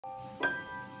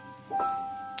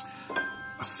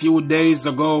A few days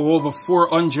ago, over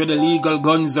 400 illegal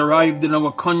guns arrived in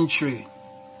our country.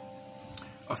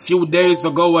 A few days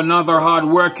ago, another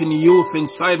hard-working youth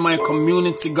inside my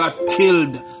community got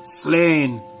killed,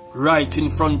 slain, right in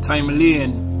front time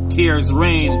lane. Tears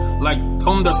rain like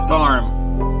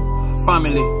thunderstorm.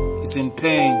 Family is in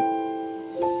pain.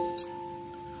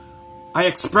 I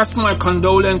express my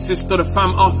condolences to the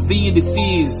fam of the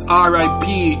deceased.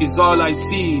 R.I.P. is all I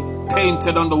see,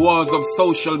 painted on the walls of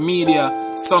social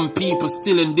media. Some people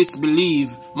still in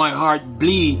disbelief. My heart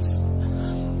bleeds.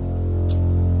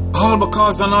 All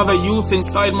because another youth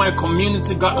inside my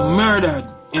community got murdered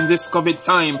in this COVID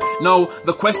time. Now,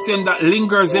 the question that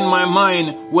lingers in my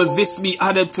mind, will this be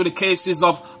added to the cases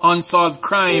of unsolved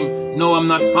crime? No, I'm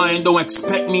not fine. Don't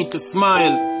expect me to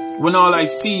smile when all I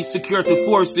see security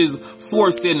forces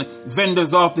forcing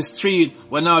vendors off the street,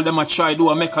 when all them I try do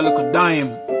I make a little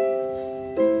dime.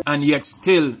 And yet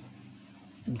still,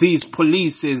 these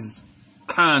polices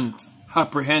can't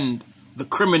apprehend the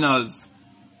criminals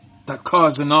that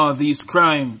causing all these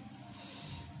crime.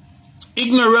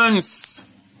 Ignorance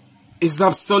is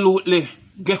absolutely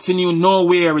getting you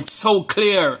nowhere. It's so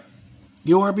clear.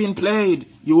 You are being played.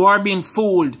 You are being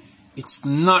fooled. It's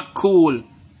not cool.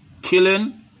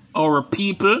 Killing our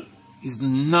people is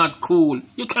not cool.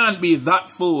 You can't be that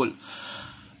fool.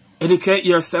 Educate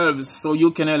yourselves so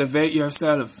you can elevate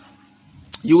yourself.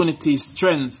 Unity is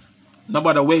strength.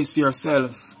 Nobody waste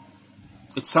yourself.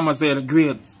 It's Amaziyah the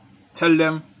Great. Tell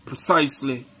them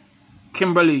precisely.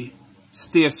 Kimberly,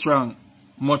 stay strong.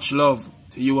 Much love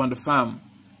to you and the fam.